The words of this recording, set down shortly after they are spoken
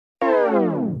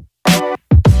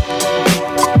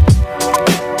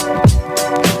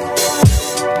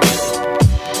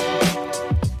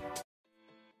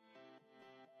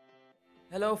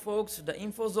folks, the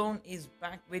Info Zone is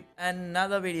back with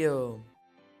another video.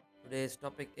 Today's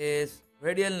topic is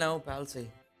Radial Nerve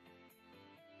Palsy,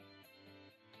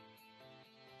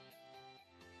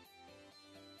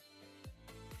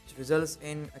 which results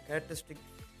in a characteristic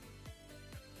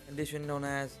condition known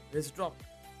as wrist drop.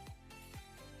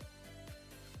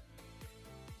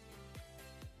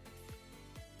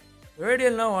 The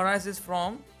radial nerve arises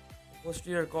from the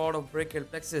posterior cord of brachial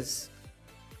plexus.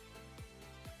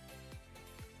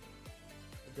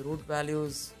 The root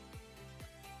values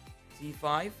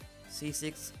C5,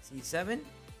 C6, C7,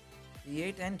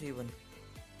 C8 and T1.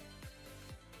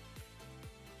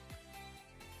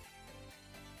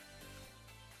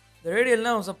 The radial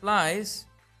nerve supplies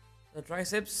the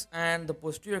triceps and the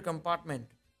posterior compartment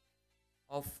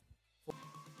of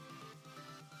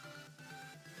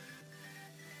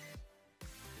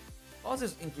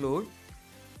causes include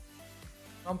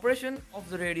compression of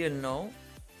the radial nerve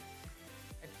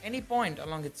at any point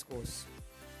along its course.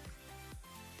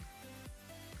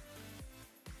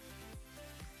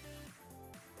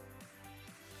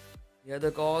 The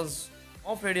other cause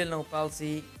of radial nerve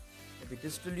palsy may be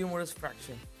distal humerus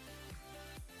fracture.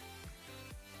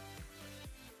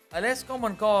 A less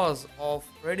common cause of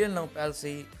radial nerve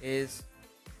palsy is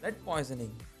lead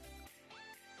poisoning.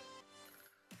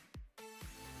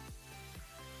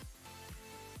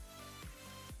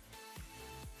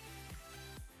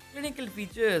 Clinical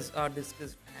features are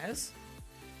discussed as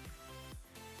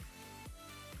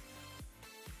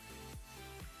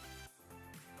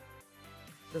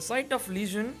the site of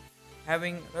lesion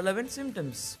having relevant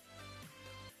symptoms.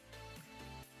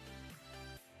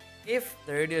 If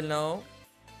the radial nerve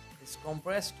is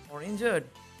compressed or injured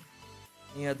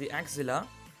near the axilla,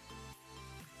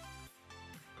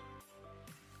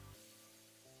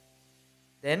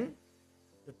 then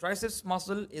the triceps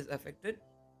muscle is affected,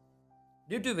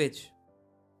 due to which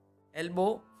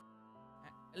elbow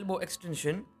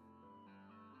extension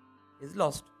is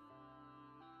lost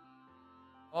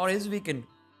or is weakened.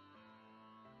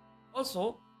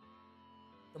 Also,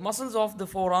 the muscles of the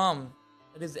forearm,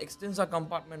 that is the extensor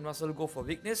compartment muscle, go for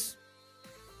weakness,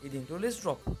 leading to wrist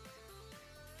drop.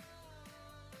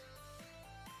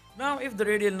 Now, if the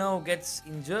radial nerve gets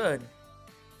injured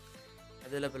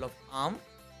at the level of arm,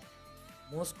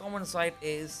 most common site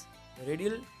is the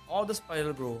radial or the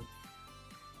spiral groove.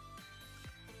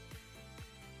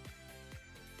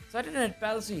 Untitled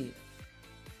palsy.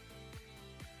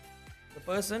 The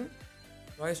person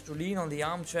tries to lean on the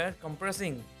armchair,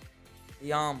 compressing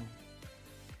the arm.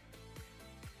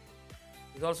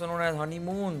 It is also known as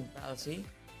honeymoon palsy,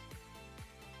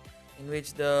 in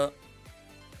which the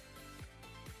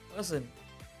person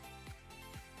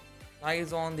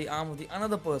lies on the arm of the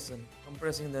another person,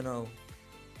 compressing the nerve.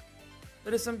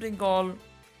 There is something called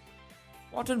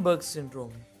WARTENBERG'S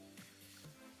syndrome.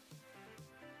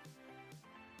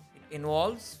 It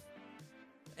involves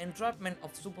the entrapment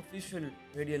of superficial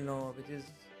radial nerve, which is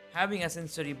having a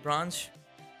sensory branch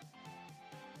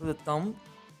to the thumb,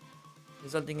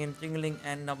 resulting in tingling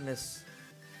and numbness.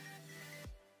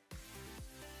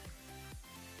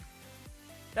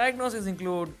 Diagnoses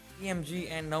include EMG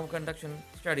and nerve conduction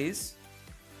studies.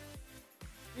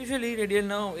 Usually, radial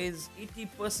nerve is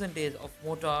 80% of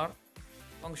motor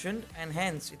function, and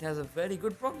hence it has a very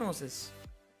good prognosis.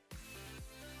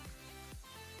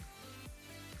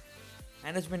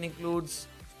 Management includes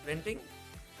splinting,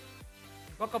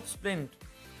 cock-up splint.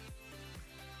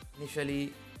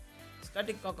 Initially,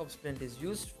 static cock-up splint is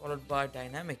used, followed by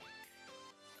dynamic,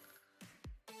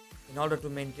 in order to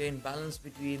maintain balance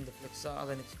between the flexors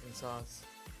and extensors.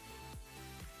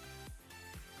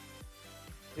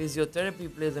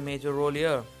 Physiotherapy plays a major role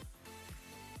here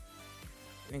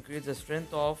to increase the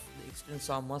strength of the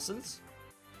extensor muscles,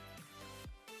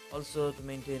 also to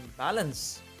maintain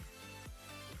balance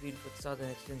between flexors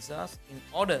and extensors in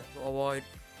order to avoid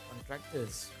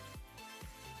contractures.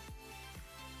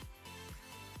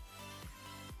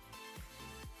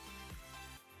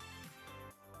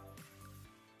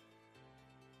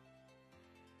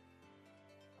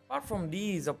 Apart from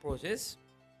these approaches,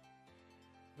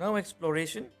 nerve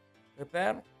exploration,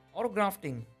 repair or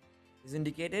grafting is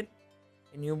indicated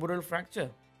in humeral fracture,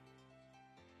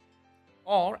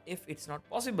 or if it's not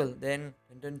possible, then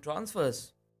tendon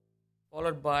transfers,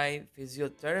 followed by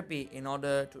physiotherapy in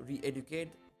order to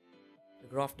re-educate the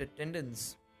grafted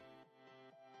tendons.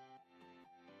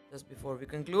 Just before we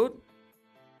conclude,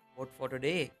 quote for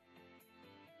today: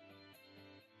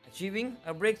 achieving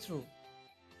a breakthrough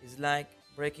is like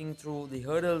breaking through the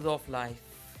hurdles of life.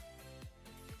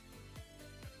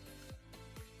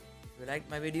 If you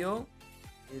liked my video,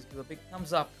 please give a big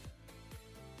thumbs up.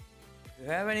 If If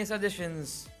you have any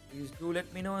suggestions, please do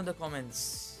let me know in the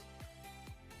comments.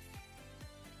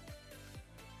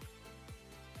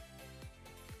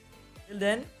 Till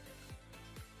then,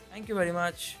 thank you very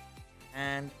much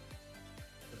and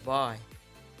goodbye.